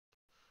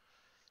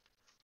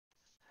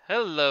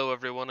Hello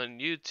everyone on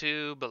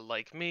YouTube.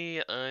 Like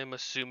me, I'm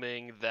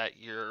assuming that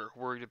you're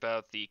worried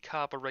about the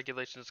COPPA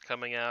regulations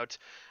coming out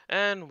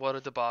and what a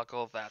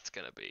debacle that's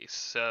gonna be.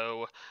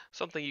 So,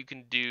 something you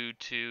can do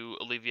to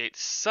alleviate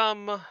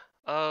some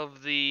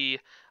of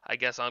the, I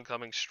guess,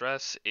 oncoming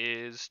stress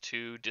is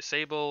to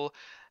disable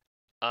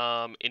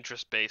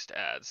interest-based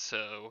ads.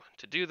 So,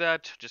 to do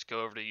that, just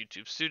go over to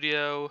YouTube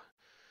Studio,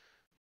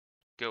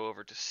 go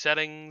over to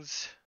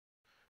Settings,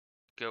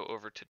 go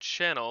over to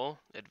Channel,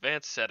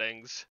 Advanced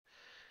Settings,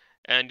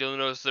 and you'll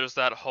notice there's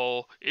that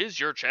whole, is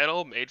your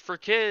channel made for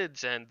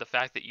kids? And the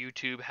fact that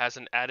YouTube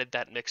hasn't added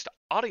that mixed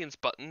audience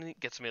button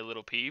gets me a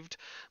little peeved.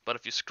 But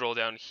if you scroll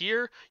down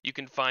here, you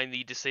can find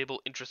the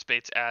disable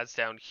interest-based ads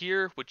down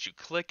here, which you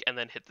click and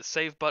then hit the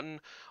save button.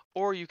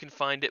 Or you can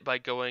find it by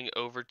going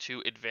over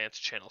to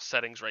advanced channel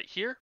settings right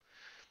here.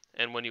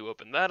 And when you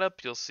open that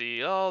up, you'll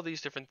see all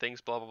these different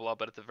things, blah, blah, blah.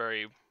 But at the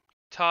very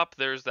top,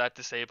 there's that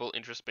disable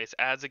interest-based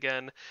ads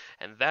again,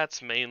 and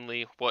that's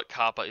mainly what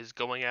COPPA is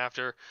going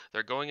after.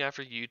 They're going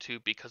after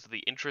YouTube because of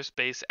the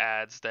interest-based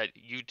ads that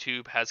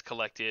YouTube has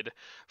collected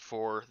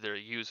for their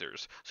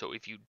users. So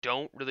if you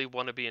don't really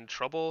want to be in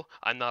trouble,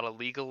 I'm not a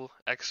legal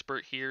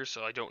expert here,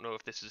 so I don't know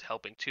if this is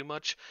helping too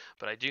much,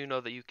 but I do know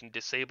that you can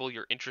disable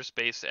your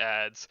interest-based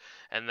ads,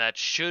 and that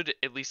should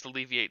at least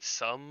alleviate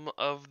some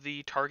of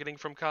the targeting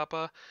from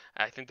COPPA.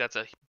 I think that's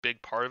a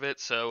big part of it.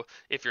 So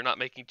if you're not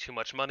making too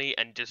much money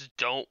and just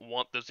don't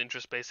want those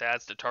interest-based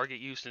ads to target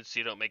you since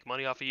you don't make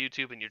money off of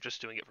YouTube and you're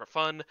just doing it for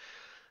fun,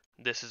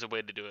 this is a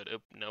way to do it.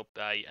 Nope,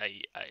 I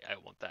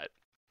want that.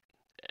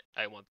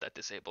 I want that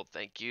disabled.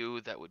 Thank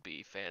you. That would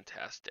be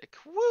fantastic.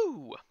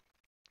 Woo!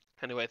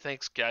 Anyway,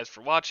 thanks guys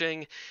for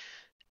watching,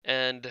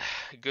 and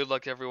good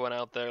luck everyone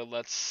out there.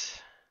 Let's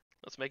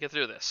make it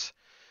through this.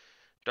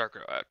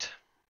 darkroe out.